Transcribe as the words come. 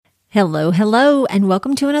Hello, and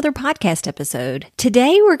welcome to another podcast episode.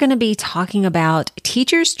 Today, we're going to be talking about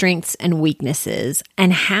teacher strengths and weaknesses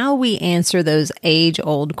and how we answer those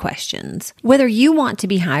age-old questions. Whether you want to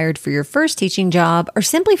be hired for your first teaching job or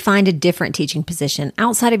simply find a different teaching position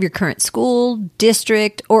outside of your current school,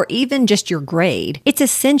 district, or even just your grade, it's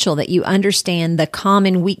essential that you understand the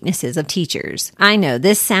common weaknesses of teachers. I know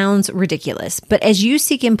this sounds ridiculous, but as you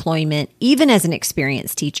seek employment, even as an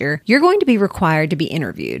experienced teacher, you're going to be required to be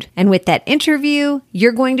interviewed. And with that interview,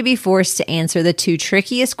 you're going to be forced to answer the two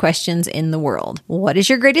trickiest questions in the world. What is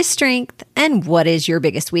your greatest strength and what is your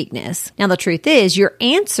biggest weakness? Now, the truth is, your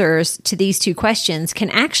answers to these two questions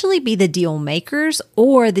can actually be the deal makers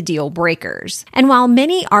or the deal breakers. And while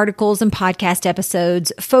many articles and podcast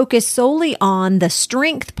episodes focus solely on the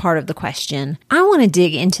strength part of the question, I want to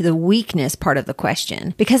dig into the weakness part of the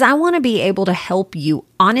question because I want to be able to help you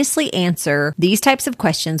honestly answer these types of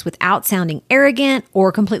questions without sounding arrogant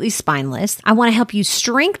or completely spineless. I want to help you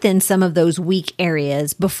strengthen some of those weak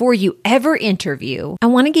areas before you ever interview. I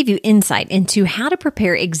want to give you insight into how to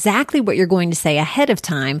prepare exactly what you're going to say ahead of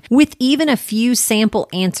time with even a few sample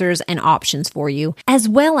answers and options for you, as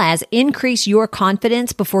well as increase your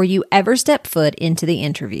confidence before you ever step foot into the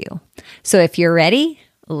interview. So if you're ready,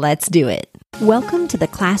 let's do it. Welcome to the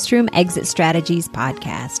Classroom Exit Strategies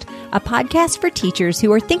podcast, a podcast for teachers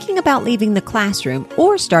who are thinking about leaving the classroom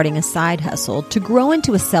or starting a side hustle to grow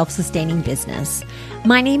into a self-sustaining business.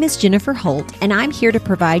 My name is Jennifer Holt, and I'm here to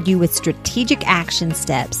provide you with strategic action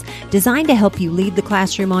steps designed to help you leave the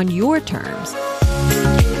classroom on your terms.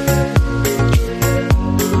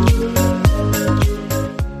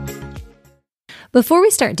 Before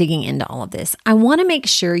we start digging into all of this, I want to make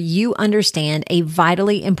sure you understand a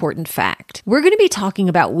vitally important fact. We're going to be talking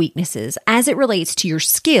about weaknesses as it relates to your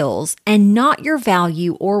skills and not your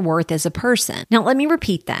value or worth as a person. Now, let me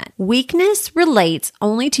repeat that. Weakness relates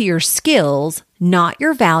only to your skills, not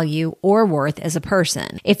your value or worth as a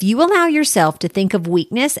person. If you allow yourself to think of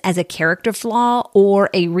weakness as a character flaw or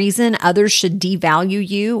a reason others should devalue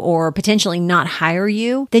you or potentially not hire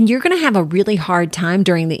you, then you're going to have a really hard time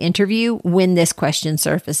during the interview when this question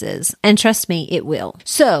surfaces. And trust me, it will.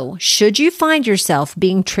 So, should you find yourself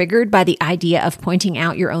being triggered by the idea of pointing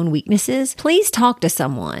out your own weaknesses, please talk to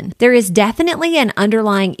someone. There is definitely an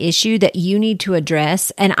underlying issue that you need to address,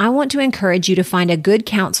 and I want to encourage you to find a good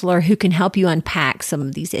counselor who can help you unpack some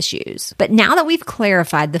of these issues. But now that we've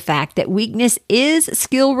clarified the fact that weakness is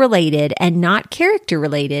skill related and not character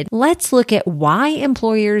related, let's look at why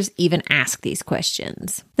employers even ask these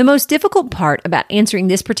questions. The most difficult part about answering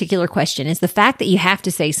this particular question is the fact that you have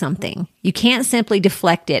to say something. You can't simply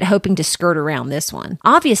deflect it hoping to skirt around this one.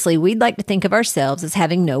 Obviously, we'd like to think of ourselves as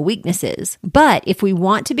having no weaknesses. But if we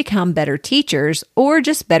want to become better teachers or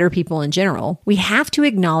just better people in general, we have to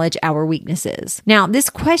acknowledge our weaknesses. Now, this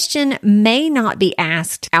question may not be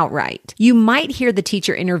asked outright. You might hear the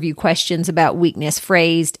teacher interview questions about weakness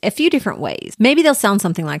phrased a few different ways. Maybe they'll sound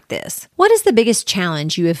something like this. What is the biggest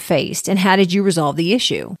challenge you have faced and how did you resolve the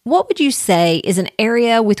issue? What would you say is an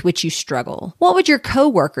area with which you struggle? What would your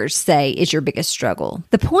coworkers say is your biggest struggle?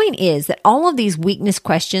 The point is that all of these weakness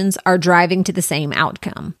questions are driving to the same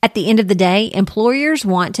outcome. At the end of the day, employers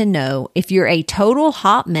want to know if you're a total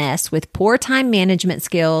hot mess with poor time management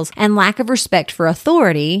skills and lack of respect for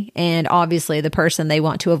authority, and obviously the person they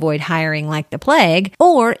want to avoid hiring like the plague,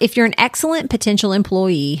 or if you're an excellent potential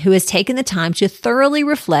employee who has taken the time to thoroughly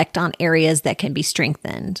reflect on areas that can be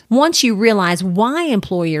strengthened. Once you realize why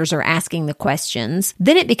employers are asking the questions,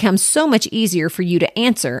 then it becomes so much easier for you to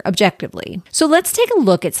answer objectively. So let's take a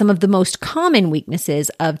look at some of the most common weaknesses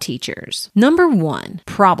of teachers. Number 1,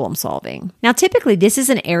 problem solving. Now, typically this is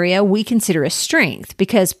an area we consider a strength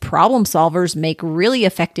because problem solvers make really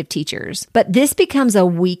effective teachers. But this becomes a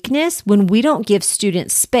weakness when we don't give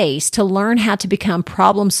students space to learn how to become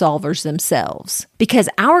problem solvers themselves. Because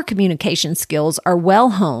our communication skills are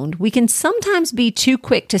well honed, we can sometimes be too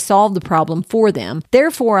quick to solve the problem for them,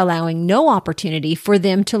 therefore allowing no opportunity for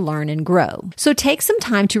them to learn and grow. So take some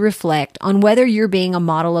time to reflect on whether you're being a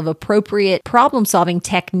model of appropriate problem-solving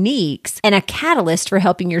techniques and a catalyst for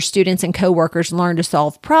helping your students and coworkers learn to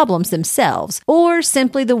solve problems themselves, or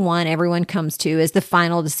simply the one everyone comes to as the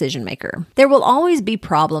final decision maker. There will always be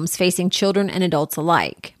problems facing children and adults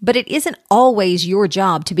alike, but it isn't always your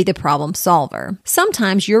job to be the problem solver.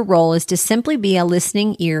 Sometimes your role is to simply be a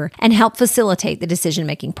listening ear and help facilitate the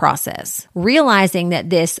decision-making process. Realizing that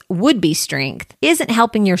this would-be strength isn't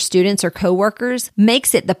helping your students or coworkers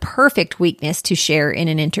makes it the perfect perfect weakness to share in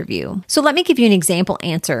an interview. So let me give you an example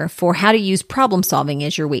answer for how to use problem solving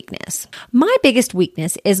as your weakness. My biggest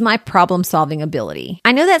weakness is my problem solving ability.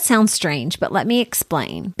 I know that sounds strange, but let me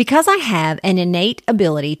explain. Because I have an innate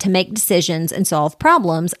ability to make decisions and solve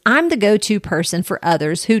problems, I'm the go-to person for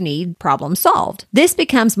others who need problems solved. This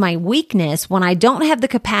becomes my weakness when I don't have the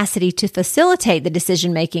capacity to facilitate the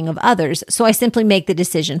decision making of others, so I simply make the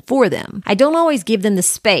decision for them. I don't always give them the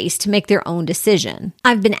space to make their own decision.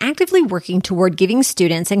 I've been actively working toward giving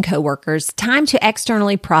students and coworkers time to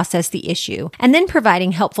externally process the issue and then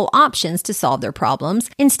providing helpful options to solve their problems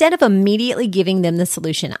instead of immediately giving them the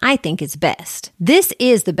solution I think is best. This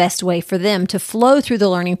is the best way for them to flow through the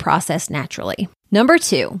learning process naturally. Number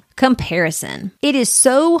 2, comparison. It is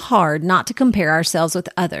so hard not to compare ourselves with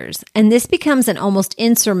others, and this becomes an almost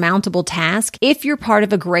insurmountable task if you're part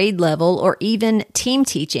of a grade level or even team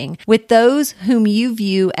teaching with those whom you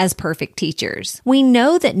view as perfect teachers. We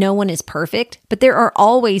know that no one is perfect, but there are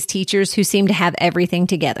always teachers who seem to have everything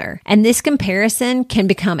together, and this comparison can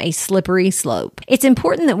become a slippery slope. It's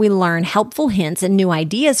important that we learn helpful hints and new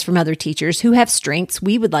ideas from other teachers who have strengths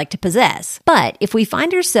we would like to possess. But if we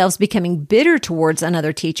find ourselves becoming bitter towards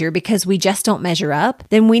another teacher because we just don't measure up,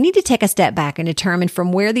 then we need to take a step back and determine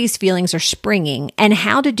from where these feelings are springing and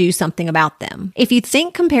how to do something about them. If you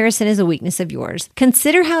think comparison is a weakness of yours,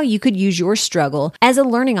 consider how you could use your struggle as a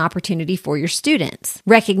learning opportunity for your students.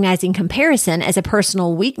 Recognizing comparison as a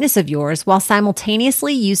personal weakness of yours while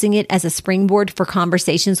simultaneously using it as a springboard for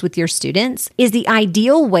conversations with your students is the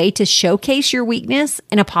ideal way to showcase your weakness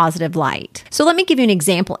in a positive light. So let me give you an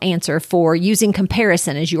example answer for using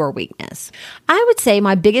comparison as your weakness. I would say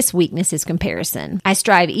my biggest weakness is comparison. I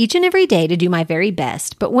strive each and every day to do my very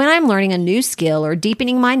best, but when I'm learning a new skill or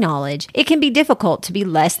deepening my knowledge, it can be difficult to be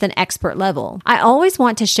less than expert level. I always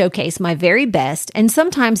want to showcase my very best, and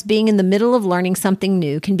sometimes being in the middle of learning something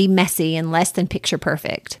new can be messy and less than picture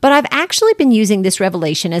perfect. But I've actually been using this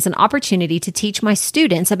revelation as an opportunity to teach my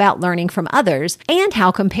students about learning from others and how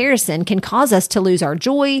comparison can cause us to lose our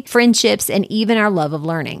joy, friendships, and even our love of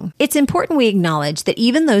learning. It's important we acknowledge that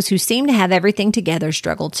even those who seem to have everything together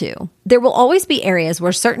struggle too. There will always be areas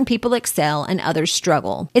where certain people excel and others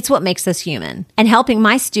struggle. It's what makes us human. And helping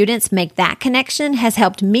my students make that connection has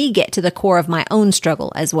helped me get to the core of my own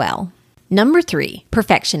struggle as well. Number 3,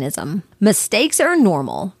 perfectionism. Mistakes are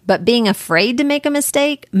normal, but being afraid to make a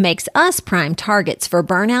mistake makes us prime targets for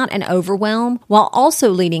burnout and overwhelm while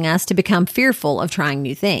also leading us to become fearful of trying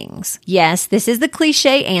new things. Yes, this is the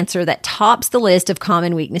cliche answer that tops the list of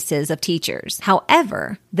common weaknesses of teachers.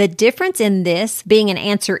 However, the difference in this being an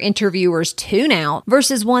answer interviewers tune out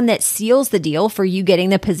versus one that seals the deal for you getting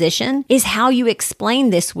the position is how you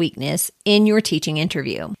explain this weakness in your teaching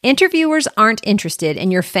interview. Interviewers aren't interested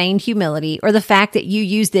in your feigned humility or the fact that you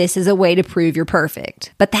use this as a way to prove you're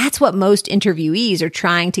perfect. But that's what most interviewees are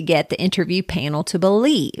trying to get the interview panel to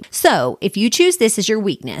believe. So if you choose this as your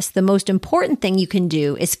weakness, the most important thing you can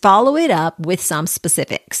do is follow it up with some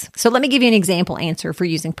specifics. So let me give you an example answer for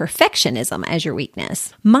using perfectionism as your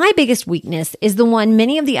weakness. My biggest weakness is the one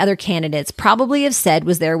many of the other candidates probably have said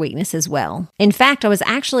was their weakness as well. In fact, I was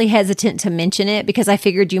actually hesitant to mention it because I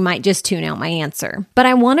figured you might just tune out my answer. But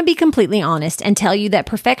I want to be completely honest and tell you that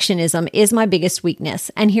perfectionism is my biggest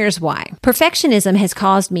weakness, and here's why. Perfectionism has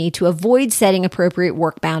caused me to avoid setting appropriate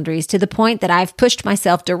work boundaries to the point that I've pushed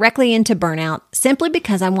myself directly into burnout simply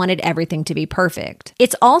because I wanted everything to be perfect.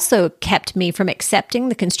 It's also kept me from accepting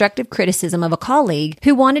the constructive criticism of a colleague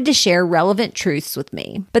who wanted to share relevant truths with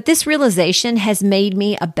me. But this realization has made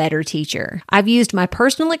me a better teacher. I've used my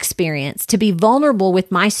personal experience to be vulnerable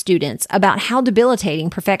with my students about how debilitating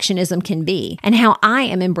perfectionism can be and how I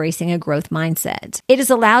am embracing a growth mindset. It has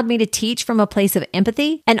allowed me to teach from a place of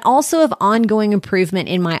empathy and also of ongoing improvement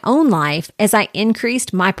in my own life as I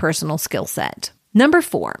increased my personal skill set. Number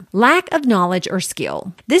 4, lack of knowledge or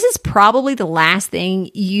skill. This is probably the last thing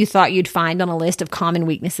you thought you'd find on a list of common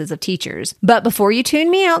weaknesses of teachers. But before you tune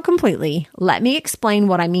me out completely, let me explain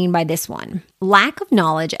what I mean by this one. Lack of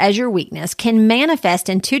knowledge as your weakness can manifest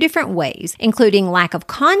in 2 different ways, including lack of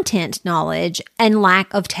content knowledge and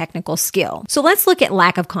lack of technical skill. So let's look at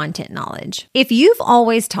lack of content knowledge. If you've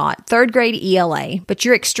always taught 3rd grade ELA, but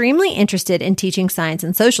you're extremely interested in teaching science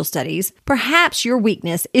and social studies, perhaps your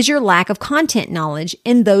weakness is your lack of content knowledge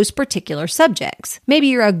in those particular subjects. Maybe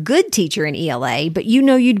you're a good teacher in ELA, but you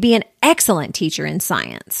know you'd be an excellent teacher in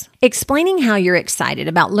science. Explaining how you're excited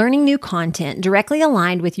about learning new content directly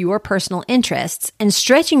aligned with your personal interests and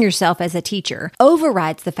stretching yourself as a teacher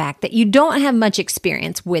overrides the fact that you don't have much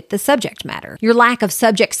experience with the subject matter. Your lack of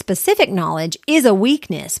subject-specific knowledge is a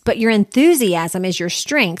weakness, but your enthusiasm is your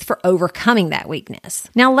strength for overcoming that weakness.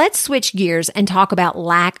 Now let's switch gears and talk about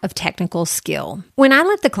lack of technical skill. When I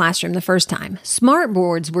left the classroom the first time, smart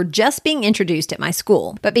boards were just being introduced at my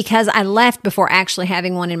school, but because I left before actually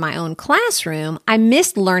having one in my own classroom, I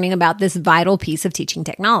missed learning about this vital piece of teaching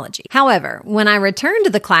technology. However, when I returned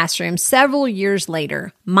to the classroom several years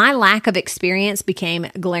later, my lack of experience became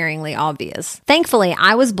glaringly obvious. Thankfully,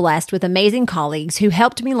 I was blessed with amazing colleagues who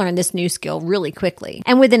helped me learn this new skill really quickly.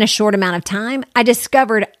 And within a short amount of time, I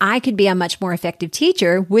discovered I could be a much more effective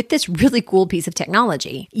teacher with this really cool piece of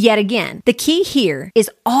technology. Yet again, the key here is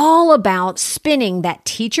all about spinning that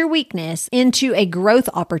teacher weakness into a growth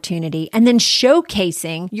opportunity and then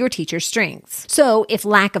showcasing your teacher's strengths. So if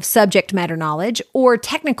lack of subject matter knowledge or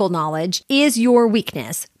technical knowledge is your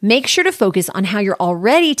weakness, make sure to focus on how you're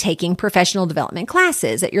already taking professional development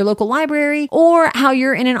classes at your local library or how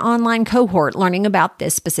you're in an online cohort learning about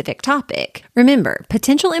this specific topic. Remember,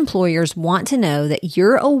 potential employers want to know that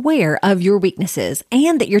you're aware of your weaknesses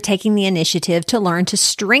and that you're taking the initiative to learn to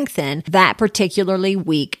strengthen that particularly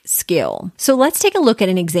weak skill. So let's take a look at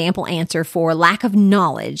an example answer for lack of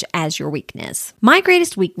knowledge as your weakness. My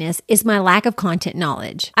greatest weakness is my lack of content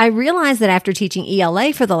knowledge. I realize that after teaching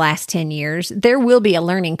ELA for the last 10 years, there will be a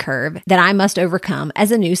learning curve that I must overcome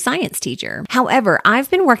as a new science teacher. However, I've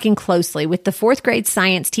been working closely with the 4th grade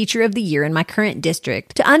science teacher of the year in my current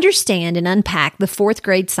district to understand and unpack the 4th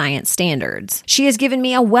grade science standards. She has given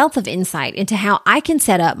me a wealth of insight into how I can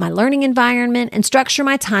set up my learning environment and structure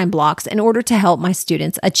my time blocks in order to help my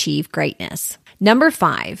students achieve greatness. Number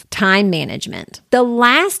 5, time management. The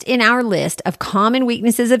last in our list of common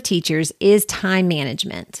weaknesses of teachers is time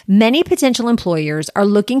management. Many potential employers are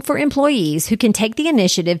looking for employees who can take the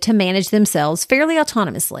initiative to manage themselves fairly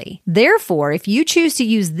autonomously. Therefore, if you choose to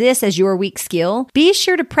use this as your weak skill, be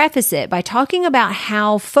sure to preface it by talking about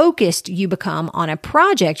how focused you become on a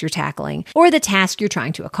project you're tackling or the task you're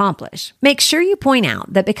trying to accomplish. Make sure you point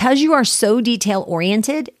out that because you are so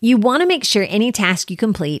detail-oriented, you want to make sure any task you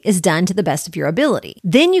complete is done to the best of your ability.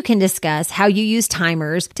 Then you can discuss how you use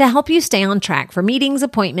timers to help you stay on track for meetings,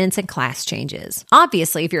 appointments, and class changes.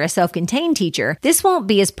 Obviously, if you're a self-contained teacher, this won't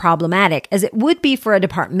be as problematic as it would be for a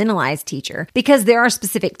departmentalized teacher because there are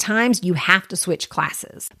specific times you have to switch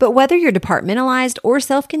classes. But whether you're departmentalized or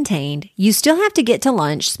self-contained, you still have to get to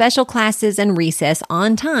lunch, special classes, and recess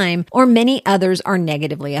on time, or many others are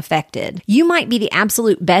negatively affected. You might be the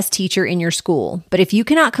absolute best teacher in your school, but if you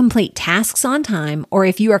cannot complete tasks on time, or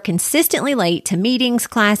if you are consistently late to meetings,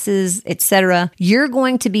 classes, etc., you're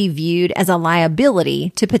going to be viewed as a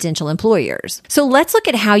liability to potential employers. So let's look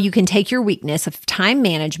at how you can take your weakness of time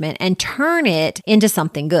management and turn it into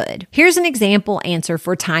something good. Here's an example answer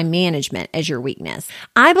for time management as your weakness.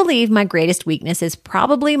 I believe my greatest weakness is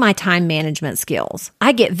probably my time management skills.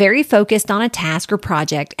 I get very focused on a task or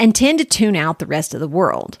project and tend to tune out the rest of the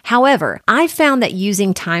world. However, I found that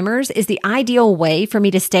using timers is the ideal way for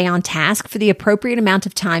me to stay on task for the appropriate amount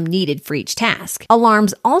of time needed for each task.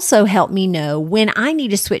 Alarms also help me know when I need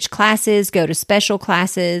to switch classes, go to special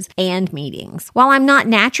classes, and meetings. While I'm not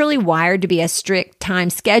naturally wired to be a strict time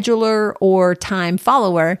scheduler or time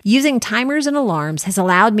follower, using timers and alarms has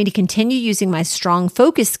allowed me to continue using my strong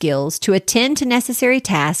focus skills to attend to necessary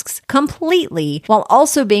tasks completely while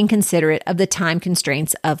also being considerate of the time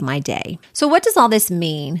constraints of my day. So what does all this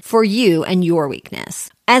mean for you and your weakness?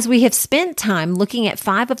 As we have spent time looking at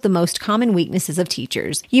 5 of the most common weaknesses of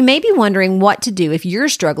teachers, you may be wondering what to do if you're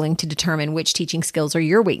struggling to determine which teaching skills are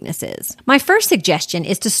your weaknesses. My first suggestion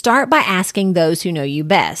is to start by asking those who know you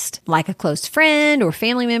best, like a close friend or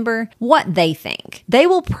family member, what they think. They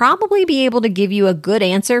will probably be able to give you a good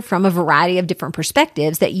answer from a variety of different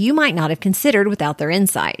perspectives that you might not have considered without their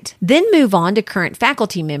insight. Then move on to current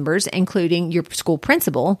faculty members, including your school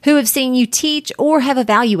principal, who have seen you teach or have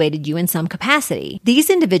evaluated you in some capacity. These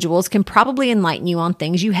individuals can probably enlighten you on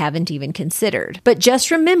things you haven't even considered. But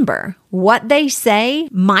just remember, what they say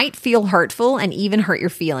might feel hurtful and even hurt your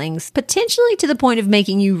feelings, potentially to the point of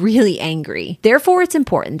making you really angry. Therefore, it's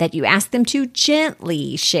important that you ask them to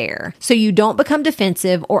gently share so you don't become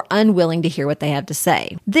defensive or unwilling to hear what they have to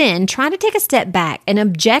say. Then try to take a step back and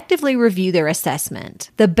objectively review their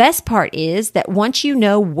assessment. The best part is that once you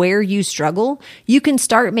know where you struggle, you can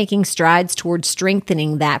start making strides towards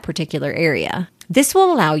strengthening that particular area. This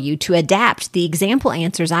will allow you to adapt the example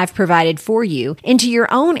answers I've provided for you into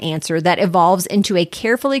your own answer that evolves into a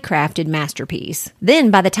carefully crafted masterpiece.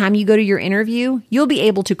 Then, by the time you go to your interview, you'll be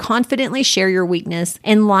able to confidently share your weakness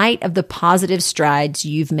in light of the positive strides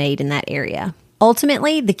you've made in that area.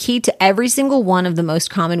 Ultimately, the key to every single one of the most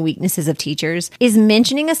common weaknesses of teachers is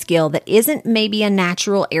mentioning a skill that isn't maybe a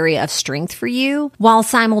natural area of strength for you, while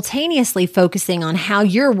simultaneously focusing on how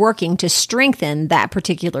you're working to strengthen that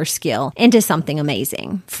particular skill into something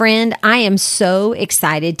amazing. Friend, I am so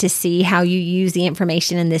excited to see how you use the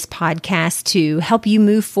information in this podcast to help you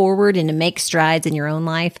move forward and to make strides in your own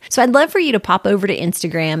life. So I'd love for you to pop over to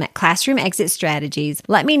Instagram at Classroom Exit Strategies.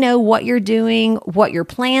 Let me know what you're doing, what your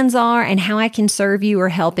plans are, and how I can serve you or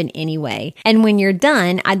help in any way. And when you're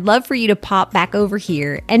done, I'd love for you to pop back over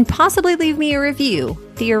here and possibly leave me a review.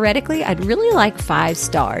 Theoretically, I'd really like 5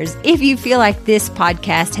 stars if you feel like this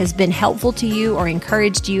podcast has been helpful to you or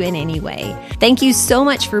encouraged you in any way. Thank you so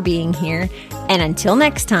much for being here. And until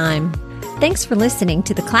next time, thanks for listening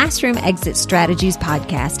to the Classroom Exit Strategies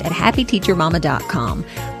podcast at happyteachermama.com.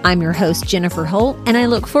 I'm your host, Jennifer Holt, and I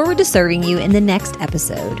look forward to serving you in the next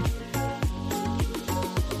episode.